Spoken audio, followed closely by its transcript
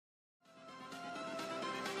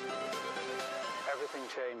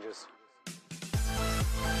Nothing changes.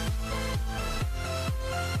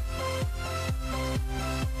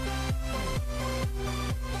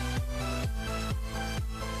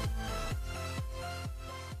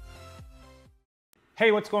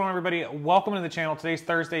 Hey, what's going on, everybody? Welcome to the channel. Today's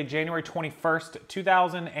Thursday, January 21st,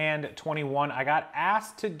 2021. I got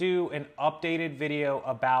asked to do an updated video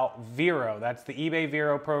about VERO. That's the eBay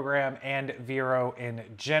VERO program and VERO in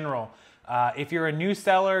general. If you're a new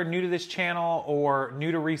seller, new to this channel, or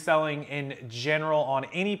new to reselling in general on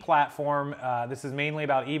any platform, this is mainly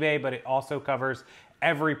about eBay, but it also covers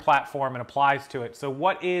every platform and applies to it. So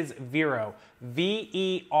what is VERO?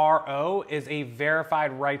 VERO is a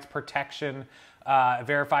verified rights protection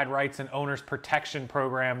verified rights and owners protection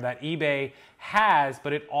program that eBay has,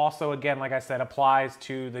 but it also, again, like I said, applies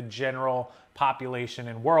to the general population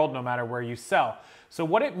and world, no matter where you sell. So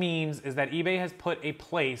what it means is that eBay has put a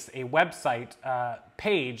website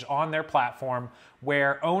page on their platform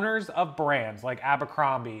where owners of brands like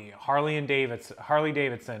Abercrombie, Harley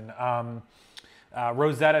Davidson,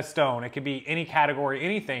 Rosetta Stone, it could be any category,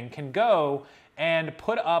 anything, can go and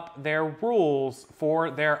put up their rules for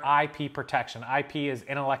their IP protection. IP is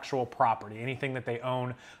intellectual property, anything that they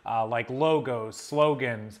own, like logos,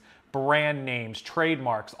 slogans, brand names,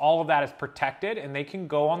 trademarks, all of that is protected, and they can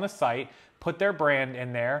go on the site, put their brand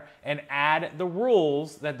in there, and add the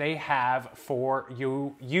rules that they have for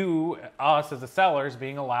us as the sellers,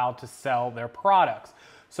 being allowed to sell their products.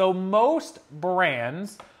 So most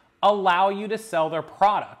brands allow you to sell their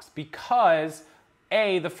products because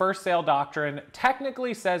the first sale doctrine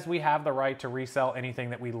technically says we have the right to resell anything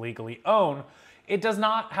that we legally own. It does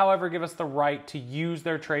not, however, give us the right to use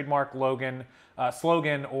their trademark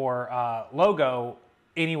slogan or logo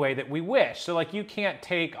any way that we wish. So like, you can't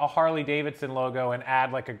take a Harley Davidson logo and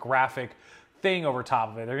add like a graphic thing over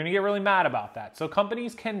top of it. They're gonna get really mad about that. So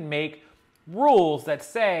companies can make rules that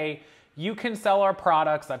say you can sell our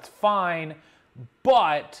products, that's fine,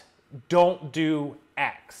 but don't do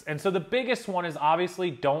X. And so the biggest one is obviously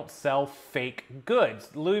don't sell fake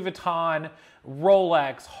goods. Louis Vuitton,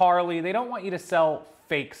 Rolex, Harley, they don't want you to sell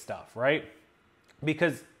fake stuff, right?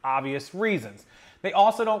 Because obvious reasons. They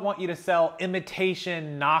also don't want you to sell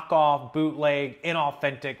imitation, knockoff, bootleg,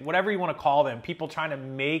 inauthentic, whatever you want to call them. People trying to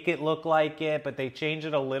make it look like it, but they change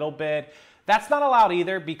it a little bit. That's not allowed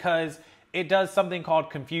either because it does something called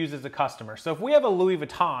confuses the customer. So if we have a Louis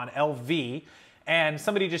Vuitton, LV, and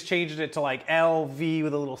somebody just changed it to like LV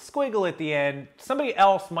with a little squiggle at the end, somebody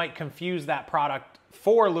else might confuse that product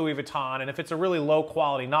for Louis Vuitton, and if it's a really low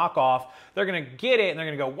quality knockoff, they're gonna get it and they're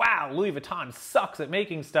gonna go, wow, Louis Vuitton sucks at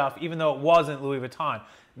making stuff, even though it wasn't Louis Vuitton.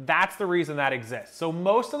 That's the reason that exists. So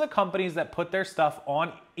most of the companies that put their stuff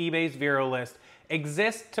on eBay's VERO list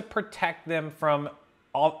exist to protect them from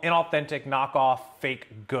inauthentic, knockoff,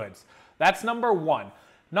 fake goods. That's number one.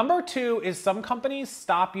 Number two is some companies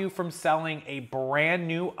stop you from selling a brand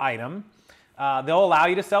new item. They'll allow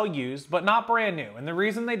you to sell used, but not brand new. And the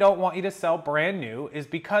reason they don't want you to sell brand new is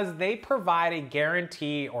because they provide a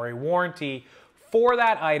guarantee or a warranty for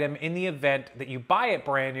that item in the event that you buy it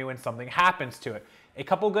brand new and something happens to it. A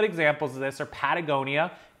couple good examples of this are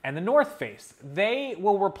Patagonia and the North Face. They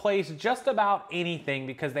will replace just about anything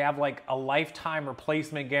because they have like a lifetime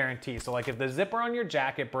replacement guarantee. So like if the zipper on your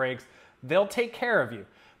jacket breaks, they'll take care of you.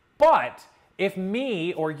 But if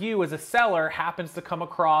me or you as a seller happens to come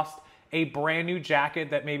across a brand new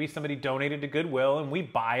jacket that maybe somebody donated to Goodwill and we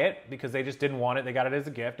buy it because they just didn't want it, they got it as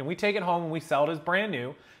a gift, and we take it home and we sell it as brand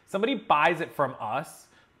new, somebody buys it from us,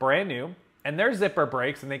 brand new, and their zipper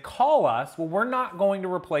breaks and they call us, well, we're not going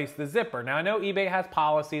to replace the zipper. Now I know eBay has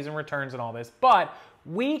policies and returns and all this, but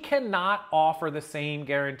we cannot offer the same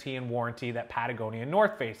guarantee and warranty that Patagonia and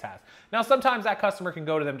North Face has. Now sometimes that customer can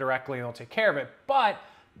go to them directly and they'll take care of it, but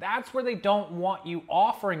that's where they don't want you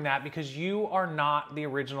offering that because you are not the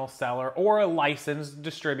original seller or a licensed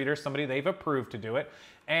distributor, somebody they've approved to do it.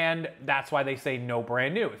 And that's why they say no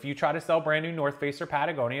brand new. If you try to sell brand new North Face or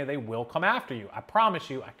Patagonia, they will come after you. I promise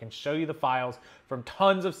you, I can show you the files from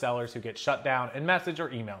tons of sellers who get shut down and message or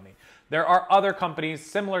email me. There are other companies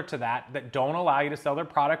similar to that don't allow you to sell their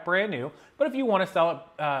product brand new, but if you want to sell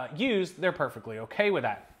it used, they're perfectly okay with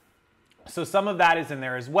that. So some of that is in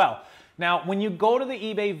there as well. Now, when you go to the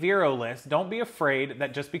eBay VERO list, don't be afraid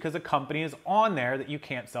that just because a company is on there that you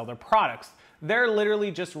can't sell their products. They're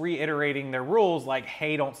literally just reiterating their rules like,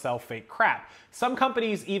 hey, don't sell fake crap. Some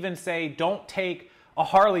companies even say, don't take a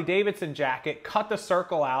Harley Davidson jacket, cut the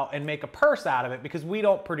circle out and make a purse out of it because we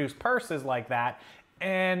don't produce purses like that.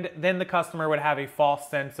 and then the customer would have a false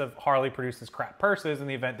sense of Harley produces crap purses in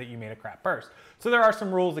the event that you made a crap purse. So there are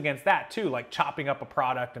some rules against that too, like chopping up a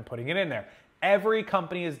product and putting it in there. Every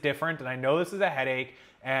company is different, and I know this is a headache,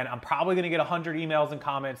 and I'm probably gonna get 100 emails and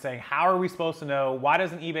comments saying, how are we supposed to know? Why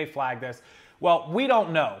doesn't eBay flag this? Well, we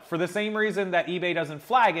don't know, for the same reason that eBay doesn't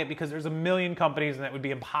flag it, because there's a million companies and it would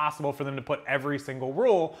be impossible for them to put every single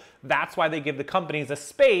rule. That's why they give the companies a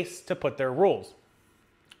space to put their rules.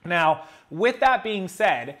 Now, with that being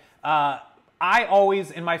said, I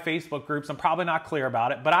always, in my Facebook groups, I'm probably not clear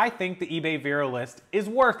about it, but I think the eBay VERO list is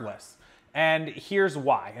worthless. And here's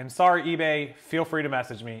why. And sorry, eBay, feel free to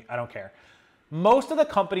message me, I don't care. Most of the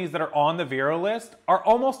companies that are on the VERO list are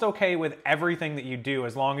almost okay with everything that you do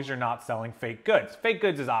as long as you're not selling fake goods. Fake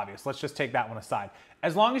goods is obvious. Let's just take that one aside.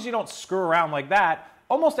 As long as you don't screw around like that,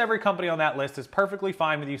 almost every company on that list is perfectly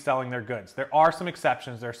fine with you selling their goods. There are some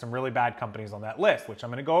exceptions. There are some really bad companies on that list, which I'm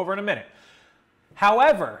going to go over in a minute.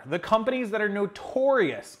 However, the companies that are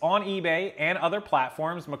notorious on eBay and other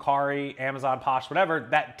platforms, Mercari, Amazon, Posh, whatever,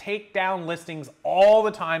 that take down listings all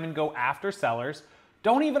the time and go after sellers,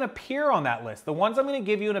 don't even appear on that list. The ones I'm going to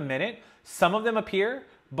give you in a minute, some of them appear,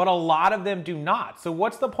 but a lot of them do not. So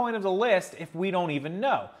what's the point of the list if we don't even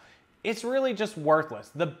know? It's really just worthless.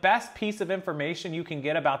 The best piece of information you can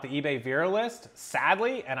get about the eBay VERO list,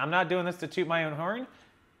 sadly, and I'm not doing this to toot my own horn,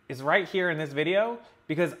 is right here in this video,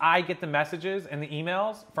 because I get the messages and the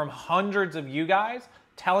emails from hundreds of you guys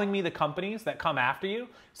telling me the companies that come after you.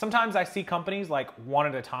 Sometimes I see companies like one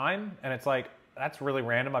at a time, and it's like, that's really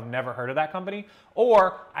random. I've never heard of that company.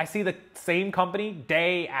 Or I see the same company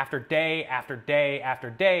day after day after day after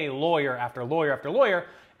day, lawyer after lawyer after lawyer,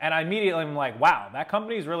 and I immediately am like, wow, that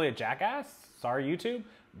company is really a jackass. Sorry, YouTube.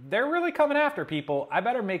 They're really coming after people. I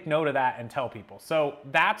better make note of that and tell people. So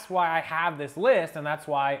that's why I have this list, and that's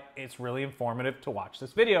why it's really informative to watch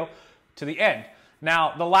this video to the end.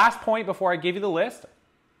 Now, the last point before I give you the list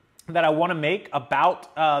that I want to make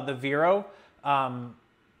about the VERO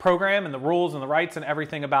program and the rules and the rights and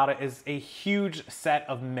everything about it is a huge set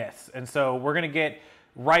of myths. And so we're going to get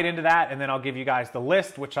right into that, and then I'll give you guys the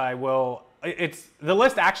list, which I will, the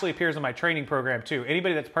list actually appears in my training program too.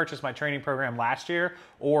 Anybody that's purchased my training program last year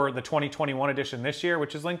or the 2021 edition this year,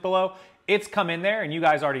 which is linked below, it's come in there, and you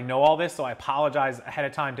guys already know all this, so I apologize ahead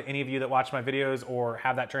of time to any of you that watch my videos or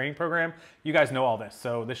have that training program. You guys know all this,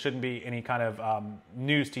 so this shouldn't be any kind of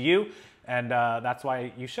news to you. And that's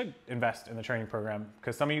why you should invest in the training program,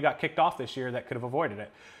 because some of you got kicked off this year that could have avoided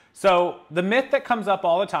it. So the myth that comes up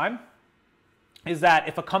all the time is that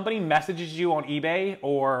if a company messages you on eBay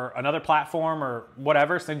or another platform or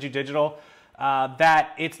whatever, sends you digital,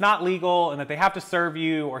 that it's not legal and that they have to serve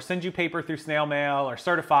you or send you paper through snail mail or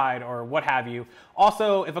certified or what have you.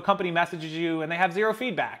 Also, if a company messages you and they have zero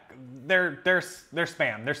feedback, they're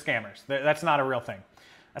spam, they're scammers. That's not a real thing.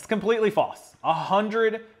 That's completely false.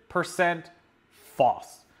 100%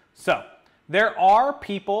 false. So there are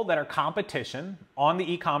people that are competition on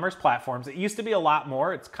the e-commerce platforms. It used to be a lot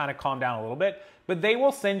more. It's kind of calmed down a little bit, but they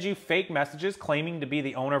will send you fake messages claiming to be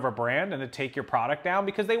the owner of a brand and to take your product down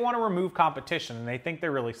because they want to remove competition and they think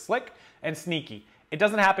they're really slick and sneaky. It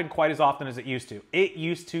doesn't happen quite as often as it used to. It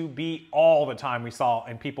used to be all the time we saw,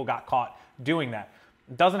 and people got caught doing that.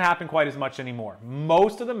 It doesn't happen quite as much anymore.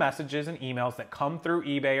 Most of the messages and emails that come through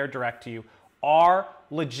eBay or direct to you are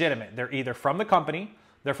legitimate. They're either from the company,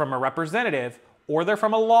 they're from a representative, or they're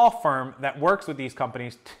from a law firm that works with these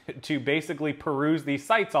companies to basically peruse these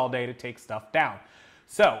sites all day to take stuff down.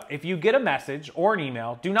 So if you get a message or an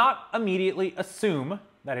email, do not immediately assume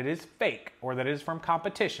that it is fake or that it is from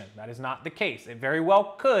competition. That is not the case. It very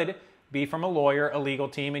well could be from a lawyer, a legal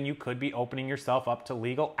team, and you could be opening yourself up to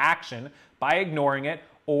legal action by ignoring it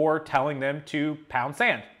or telling them to pound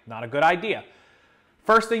sand. Not a good idea.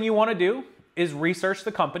 First thing you want to do is research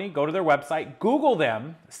the company, go to their website, Google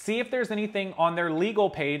them, see if there's anything on their legal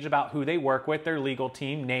page about who they work with, their legal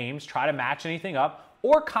team, names, try to match anything up,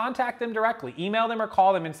 or contact them directly. Email them or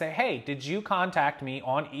call them and say, hey, did you contact me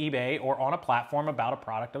on eBay or on a platform about a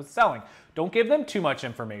product I was selling? Don't give them too much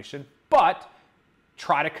information, but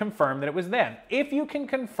try to confirm that it was them. If you can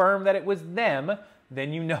confirm that it was them,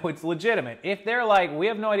 then you know it's legitimate. If they're like, we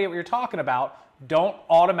have no idea what you're talking about, don't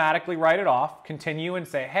automatically write it off. Continue and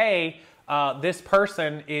say, hey, this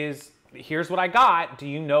person is, here's what I got. Do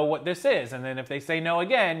you know what this is? And then if they say no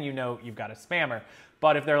again, you know you've got a spammer.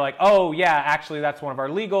 But if they're like, oh yeah, actually that's one of our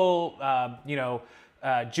legal,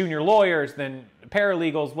 junior lawyers, then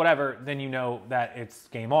paralegals, whatever, then you know that it's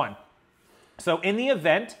game on. So in the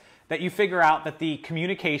event that you figure out that the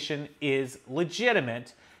communication is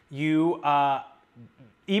legitimate, you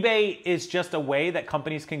eBay is just a way that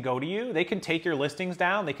companies can go to you. They can take your listings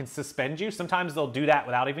down. They can suspend you. Sometimes they'll do that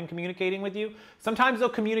without even communicating with you. Sometimes they'll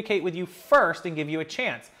communicate with you first and give you a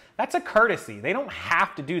chance. That's a courtesy. They don't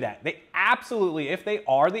have to do that. They absolutely, if they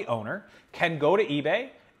are the owner, can go to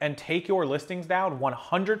eBay and take your listings down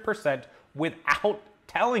 100% without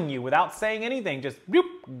telling you, without saying anything, just boop,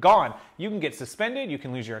 gone. You can get suspended. You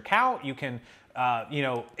can lose your account. You can,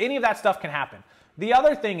 any of that stuff can happen. The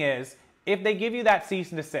other thing is, if they give you that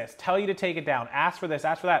cease and desist, tell you to take it down, ask for this,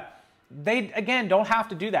 ask for that, they, again, don't have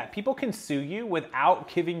to do that. People can sue you without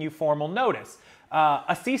giving you formal notice.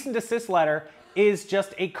 A cease and desist letter is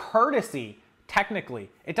just a courtesy,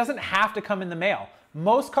 technically. It doesn't have to come in the mail.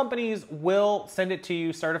 Most companies will send it to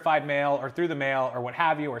you certified mail or through the mail or what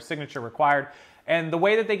have you, or signature required. And the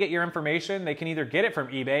way that they get your information, they can either get it from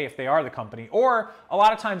eBay if they are the company, or a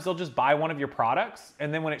lot of times they'll just buy one of your products,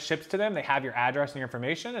 and then when it ships to them, they have your address and your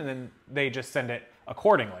information, and then they just send it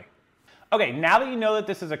accordingly. Okay, now that you know that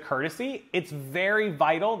this is a courtesy, it's very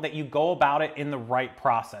vital that you go about it in the right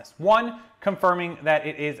process. One, confirming that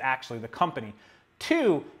it is actually the company.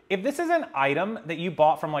 Two, if this is an item that you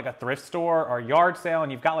bought from like a thrift store or a yard sale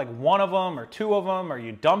and you've got like one of them or two of them, or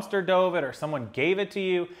you dumpster dove it or someone gave it to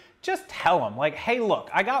you, just tell them like, hey,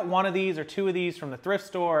 look, I got one of these or two of these from the thrift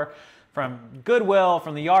store, from Goodwill,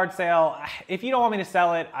 from the yard sale. If you don't want me to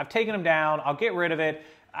sell it, I've taken them down. I'll get rid of it.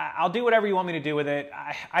 I'll do whatever you want me to do with it.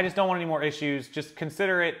 I just don't want any more issues. Just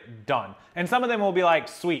consider it done. And some of them will be like,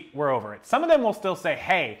 sweet, we're over it. Some of them will still say,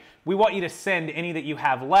 hey, we want you to send any that you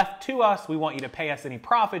have left to us. We want you to pay us any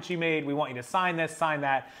profits you made. We want you to sign this, sign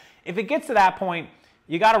that. If it gets to that point,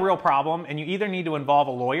 you got a real problem, and you either need to involve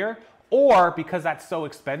a lawyer, or because that's so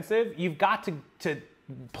expensive, you've got to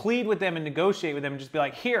plead with them and negotiate with them and just be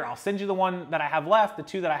like, here, I'll send you the one that I have left, the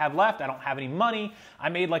two that I have left. I don't have any money. I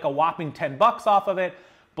made like a whopping 10 bucks off of it,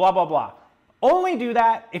 blah, blah, blah. Only do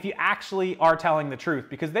that if you actually are telling the truth,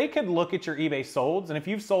 because they could look at your eBay solds, and if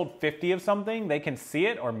you've sold 50 of something, they can see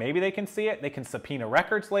it, or maybe they can see it. They can subpoena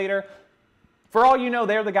records later. For all you know,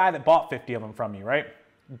 they're the guy that bought 50 of them from you, right?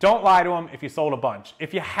 Don't lie to them if you sold a bunch.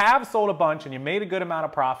 If you have sold a bunch and you made a good amount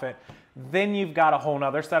of profit, then you've got a whole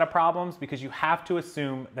nother set of problems, because you have to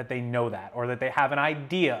assume that they know that, or that they have an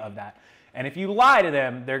idea of that. And if you lie to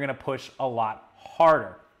them, they're gonna push a lot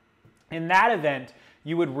harder. In that event,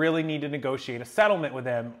 you would really need to negotiate a settlement with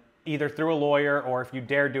them, either through a lawyer, or if you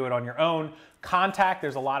dare do it on your own, contact.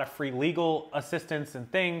 There's a lot of free legal assistance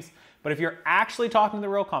and things. But if you're actually talking to the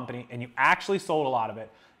real company and you actually sold a lot of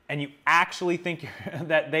it, and you actually think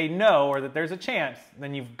that they know, or that there's a chance,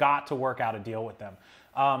 then you've got to work out a deal with them.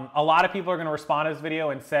 A lot of people are going to respond to this video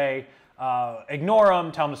and say, ignore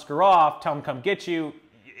them, tell them to screw off, tell them to come get you.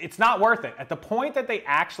 It's not worth it. At the point that they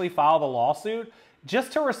actually file the lawsuit,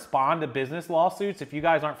 just to respond to business lawsuits, if you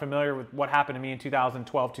guys aren't familiar with what happened to me in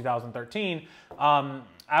 2012, 2013,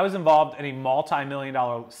 I was involved in a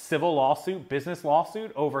multi-million-dollar civil lawsuit, business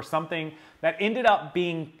lawsuit, over something that ended up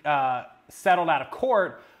being settled out of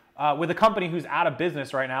court with a company who's out of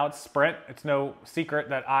business right now. It's Sprint. It's no secret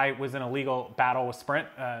that I was in a legal battle with Sprint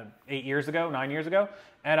 9 years ago.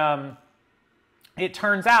 And it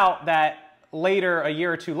turns out that later, a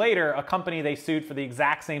year or two later, a company they sued for the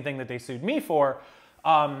exact same thing that they sued me for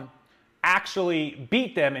actually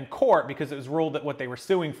beat them in court, because it was ruled that what they were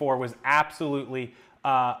suing for was absolutely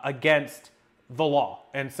against the law.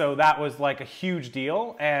 And so that was like a huge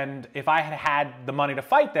deal. And if I had had the money to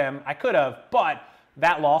fight them, I could have, but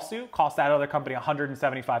that lawsuit cost that other company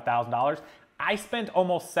 $175,000. I spent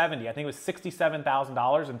almost $70,000, I think it was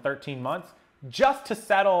 $67,000 in 13 months, just to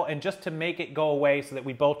settle and just to make it go away, so that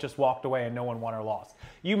we both just walked away and no one won or lost.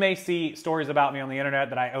 You may see stories about me on the internet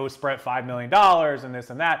that I owe Sprint $5 million and this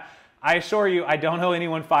and that. I assure you, I don't owe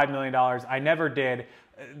anyone $5 million. I never did.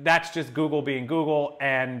 That's just Google being Google.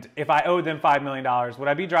 And if I owed them $5 million, would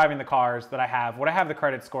I be driving the cars that I have? Would I have the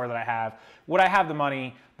credit score that I have? Would I have the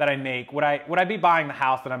money that I make? Would I be buying the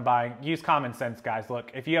house that I'm buying? Use common sense, guys.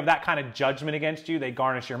 Look, if you have that kind of judgment against you, they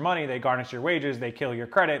garnish your money, they garnish your wages, they kill your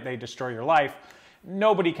credit, they destroy your life.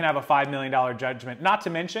 Nobody can have a $5 million judgment. Not to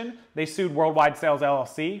mention, they sued Worldwide Sales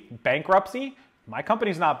LLC, bankruptcy. My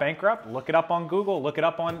company's not bankrupt. Look it up on Google. Look it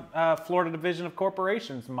up on Florida Division of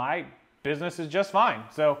Corporations. My business is just fine.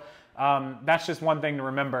 So that's just one thing to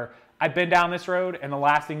remember. I've been down this road, and the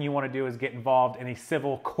last thing you want to do is get involved in a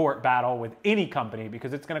civil court battle with any company,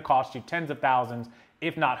 because it's going to cost you tens of thousands,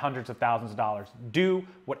 if not hundreds of thousands of dollars. Do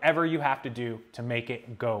whatever you have to do to make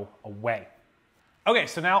it go away. Okay,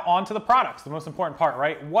 so now on to the products, the most important part,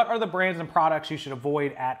 right? What are the brands and products you should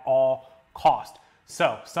avoid at all cost?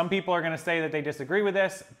 So some people are going to say that they disagree with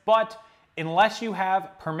this, but unless you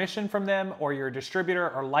have permission from them or you're a distributor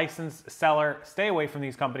or licensed seller, stay away from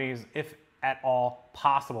these companies if at all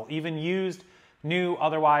possible. Even used, new,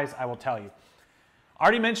 otherwise, I will tell you.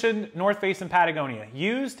 Already mentioned North Face and Patagonia.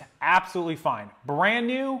 Used, absolutely fine. Brand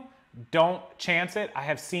new, don't chance it. I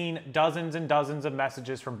have seen dozens and dozens of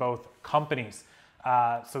messages from both companies.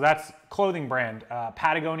 So that's clothing brand.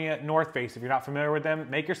 Patagonia, North Face. If you're not familiar with them,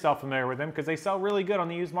 make yourself familiar with them because they sell really good on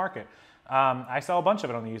the used market. I sell a bunch of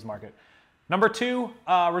it on the used market. Number two,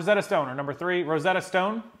 Rosetta Stone, or number three, Rosetta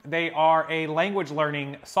Stone. They are a language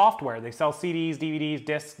learning software. They sell CDs, DVDs,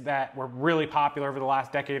 discs that were really popular over the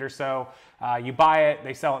last decade or so. You buy it,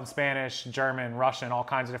 they sell it in Spanish, German, Russian, all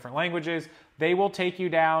kinds of different languages. They will take you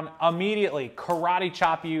down immediately, karate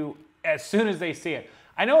chop you as soon as they see it.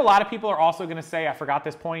 I know a lot of people are also gonna say, I forgot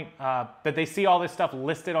this point, that they see all this stuff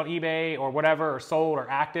listed on eBay or whatever, or sold or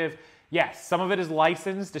active. Yes, some of it is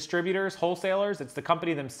licensed, distributors, wholesalers. It's the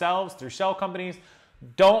company themselves through shell companies.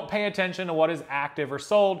 Don't pay attention to what is active or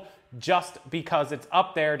sold. Just because it's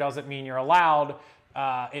up there doesn't mean you're allowed.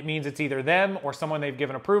 It means it's either them or someone they've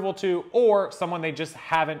given approval to or someone they just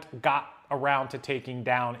haven't got around to taking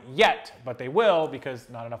down yet, but they will because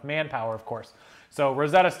not enough manpower, of course. So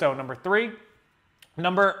Rosetta Stone, number three.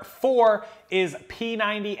 Number four is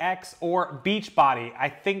P90X or Beachbody. I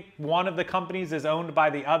think one of the companies is owned by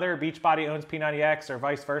the other. Beachbody owns P90X or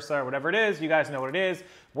vice versa or whatever it is. You guys know what it is.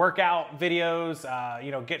 Workout videos,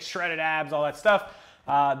 get shredded abs, all that stuff.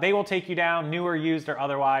 They will take you down, new or used or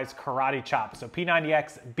otherwise, karate chop. So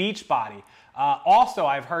P90X, Beachbody. Also,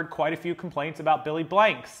 I've heard quite a few complaints about Billy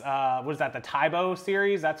Blank's. What is that, the Tybo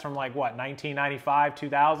series? That's from like, what, 1995,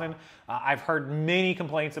 2000? I've heard many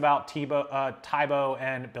complaints about Tybo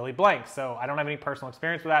and Billy Blank. So I don't have any personal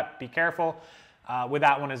experience with that. Be careful with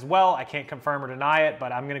that one as well. I can't confirm or deny it,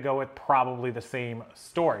 but I'm gonna go with probably the same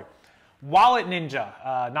story. Wallet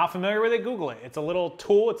Ninja, not familiar with it, Google it. It's a little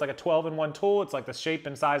tool, it's like a 12-in-1 tool. It's like the shape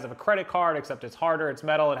and size of a credit card, except it's harder, it's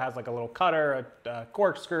metal, it has like a little cutter, a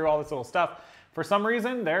corkscrew, all this little stuff. For some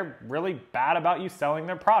reason, they're really bad about you selling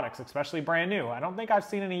their products, especially brand new. I don't think I've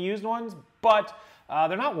seen any used ones, but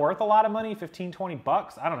they're not worth a lot of money, 15, 20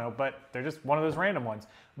 bucks, I don't know, but they're just one of those random ones.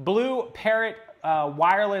 Blue Parrot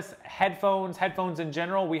wireless headphones in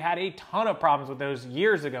general. We had a ton of problems with those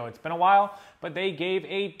years ago. It's been a while, but they gave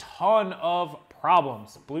a ton of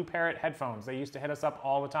problems. Blue Parrot headphones, they used to hit us up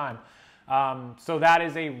all the time. So that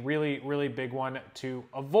is a really, really big one to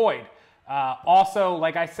avoid. Also,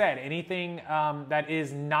 like I said, anything that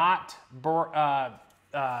is not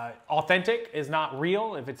authentic is not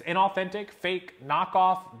real. If it's inauthentic, fake,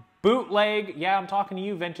 knockoff, bootleg, yeah, I'm talking to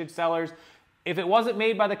you vintage sellers. If it wasn't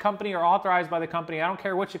made by the company or authorized by the company, I don't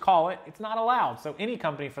care what you call it, it's not allowed. So any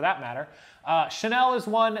company for that matter. Chanel is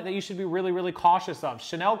one that you should be really, really cautious of.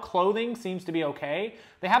 Chanel clothing seems to be okay.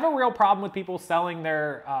 They have a real problem with people selling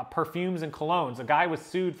their perfumes and colognes. A guy was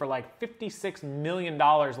sued for like $56 million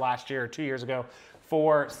last year or 2 years ago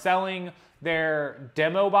for selling their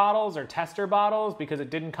demo bottles or tester bottles because it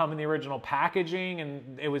didn't come in the original packaging,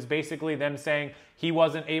 and it was basically them saying he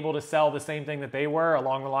wasn't able to sell the same thing that they were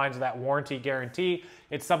along the lines of that warranty guarantee.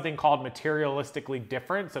 It's something called materialistically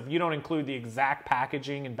different. So if you don't include the exact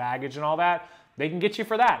packaging and baggage and all that, they can get you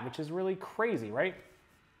for that, which is really crazy, right?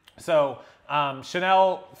 So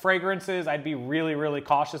Chanel fragrances, I'd be really, really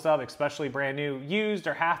cautious of, especially brand new. Used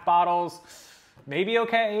or half bottles, maybe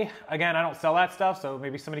okay. Again, I don't sell that stuff, so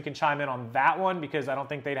maybe somebody can chime in on that one because I don't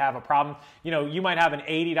think they'd have a problem. You know, you might have an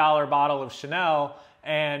 $80 bottle of Chanel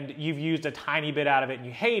and you've used a tiny bit out of it and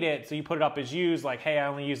you hate it, so you put it up as used, like, hey, I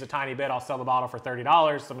only used a tiny bit, I'll sell the bottle for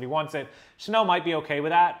 $30, somebody wants it. Chanel might be okay with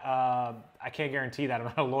that. I can't guarantee that, I'm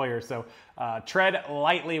not a lawyer, so tread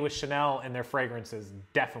lightly with Chanel and their fragrances,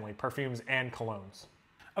 definitely, perfumes and colognes.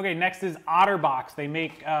 Okay, next is OtterBox. They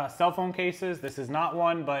make cell phone cases. This is not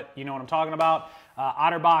one, but you know what I'm talking about.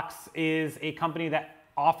 OtterBox is a company that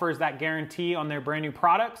offers that guarantee on their brand new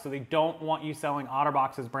products, so they don't want you selling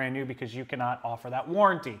OtterBoxes brand new because you cannot offer that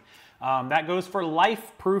warranty. That goes for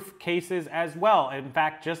life-proof cases as well. In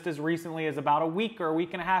fact, just as recently as about a week or a week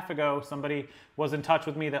and a half ago, somebody was in touch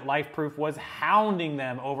with me that LifeProof was hounding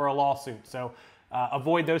them over a lawsuit. So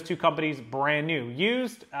avoid those two companies brand new.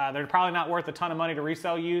 Used, they're probably not worth a ton of money to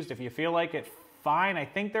resell used. If you feel like it, fine. I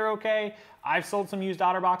think they're okay. I've sold some used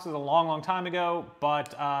OtterBoxes a long, long time ago,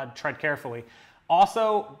 but tread carefully.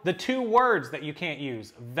 Also, the two words that you can't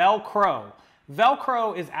use, Velcro.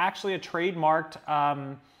 Velcro is actually a trademarked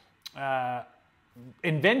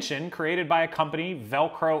invention created by a company,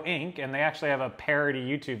 Velcro Inc., and they actually have a parody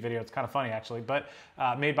YouTube video. It's kind of funny actually, but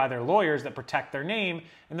made by their lawyers that protect their name.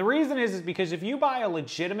 And the reason is because if you buy a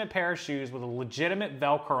legitimate pair of shoes with a legitimate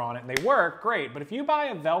Velcro on it and they work, great. But if you buy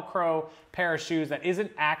a Velcro pair of shoes that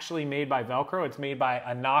isn't actually made by Velcro, it's made by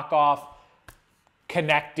a knockoff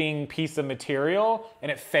connecting piece of material and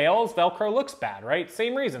it fails, Velcro looks bad, right?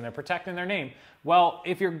 Same reason, they're protecting their name. Well,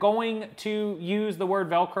 if you're going to use the word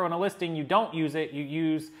Velcro in a listing, you don't use it. You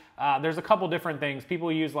use, there's a couple different things.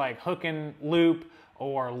 People use like hook and loop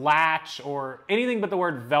or latch or anything but the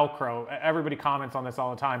word Velcro. Everybody comments on this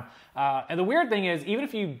all the time. And the weird thing is, even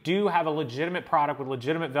if you do have a legitimate product with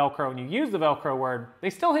legitimate Velcro and you use the Velcro word, they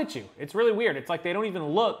still hit you. It's really weird. It's like they don't even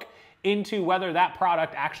look into whether that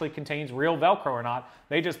product actually contains real Velcro or not.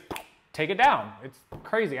 They just take it down. It's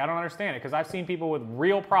crazy. I don't understand it because I've seen people with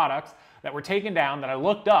real products that were taken down that I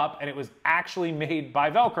looked up and it was actually made by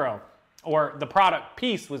Velcro, or the product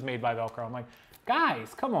piece was made by Velcro. I'm like,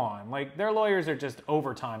 guys, come on. Like, their lawyers are just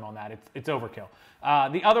overtime on that. It's overkill.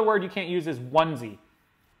 The other word you can't use is onesie.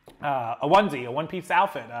 A onesie, a one-piece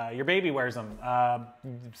outfit. Your baby wears them.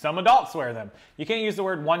 Some adults wear them. You can't use the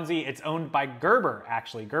word onesie. It's owned by Gerber,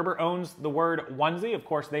 actually. Gerber owns the word onesie. Of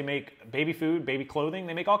course, they make baby food, baby clothing.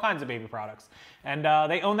 They make all kinds of baby products. And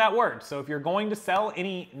they own that word. So if you're going to sell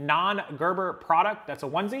any non-Gerber product that's a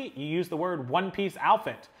onesie, you use the word one-piece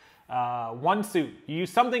outfit. One suit. You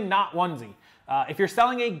use something not onesie. If you're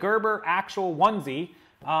selling a Gerber actual onesie,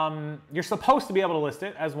 you're supposed to be able to list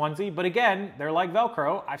it as onesie, but again, they're like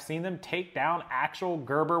Velcro. I've seen them take down actual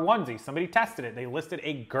Gerber onesie. Somebody tested it. They listed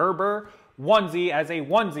a Gerber onesie as a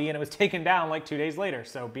onesie and it was taken down like 2 days later.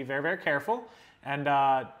 So be very, very careful and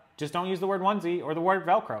just don't use the word onesie or the word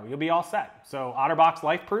Velcro. You'll be all set. So OtterBox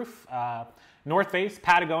LifeProof, North Face,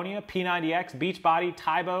 Patagonia, P90X, Beachbody,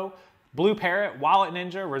 Tybo, Blue Parrot, Wallet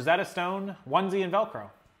Ninja, Rosetta Stone, onesie, and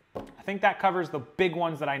Velcro. I think that covers the big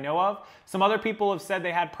ones that I know of. Some other people have said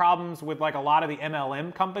they had problems with like a lot of the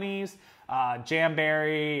MLM companies,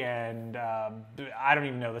 Jamberry and I don't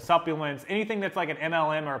even know, the supplements. Anything that's like an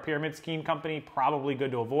MLM or a pyramid scheme company, probably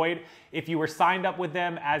good to avoid. If you were signed up with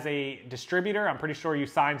them as a distributor, I'm pretty sure you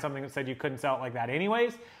signed something that said you couldn't sell it like that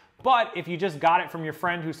anyways. But if you just got it from your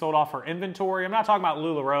friend who sold off her inventory, I'm not talking about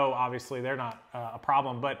LuLaRoe, obviously, they're not a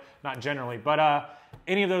problem, but not generally. But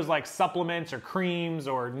any of those like supplements or creams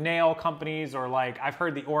or nail companies, or like I've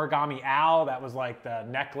heard the Origami Owl, that was like the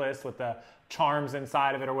necklace with the charms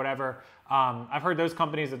inside of it or whatever. I've heard those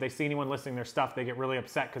companies, if they see anyone listing their stuff, they get really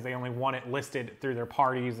upset because they only want it listed through their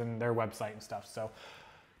parties and their website and stuff. So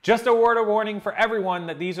just a word of warning for everyone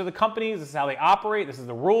that these are the companies, this is how they operate, this is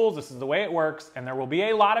the rules, this is the way it works, and there will be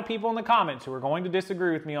a lot of people in the comments who are going to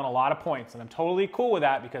disagree with me on a lot of points, and I'm totally cool with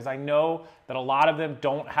that because I know that a lot of them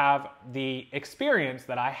don't have the experience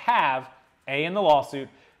that I have, A, in the lawsuit,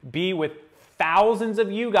 B, with thousands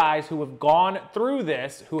of you guys who have gone through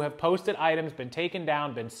this, who have posted items, been taken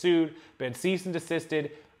down, been sued, been cease and desisted.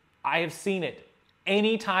 I have seen it.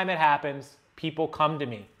 Anytime it happens, people come to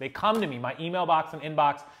me. They come to me. My email box and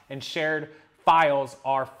inbox and shared files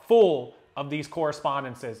are full of these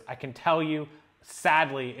correspondences. I can tell you,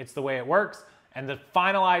 sadly, it's the way it works. And to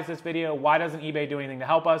finalize this video, why doesn't eBay do anything to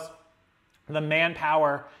help us? The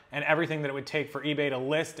manpower and everything that it would take for eBay to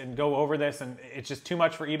list and go over this, and it's just too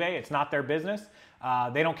much for eBay. It's not their business.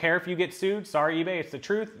 They don't care if you get sued. Sorry, eBay, it's the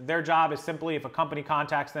truth. Their job is simply, if a company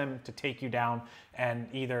contacts them, to take you down and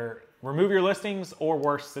either remove your listings or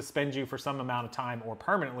worse, suspend you for some amount of time or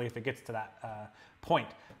permanently if it gets to that point.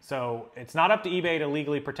 So it's not up to eBay to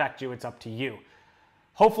legally protect you, it's up to you.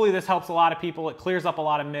 Hopefully this helps a lot of people. It clears up a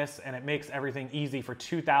lot of myths and it makes everything easy for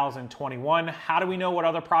 2021. How do we know what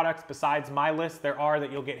other products besides my list there are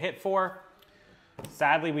that you'll get hit for?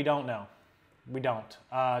 Sadly, we don't know. We don't.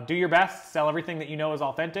 Do your best, sell everything that you know is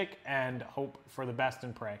authentic, and hope for the best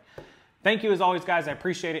and pray. Thank you as always, guys. I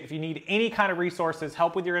appreciate it. If you need any kind of resources,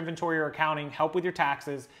 help with your inventory or accounting, help with your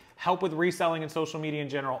taxes, help with reselling and social media in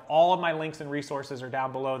general, all of my links and resources are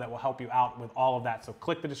down below that will help you out with all of that. So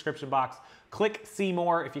click the description box, click see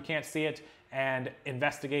more if you can't see it, and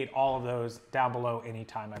investigate all of those down below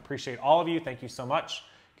anytime. I appreciate all of you. Thank you so much.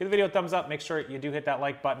 Give the video a thumbs up. Make sure you do hit that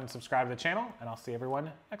like button and subscribe to the channel, and I'll see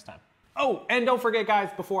everyone next time. Oh, and don't forget,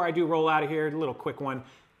 guys, before I do roll out of here, a little quick one.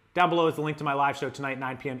 Down below is the link to my live show tonight,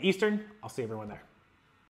 9 p.m. Eastern. I'll see everyone there.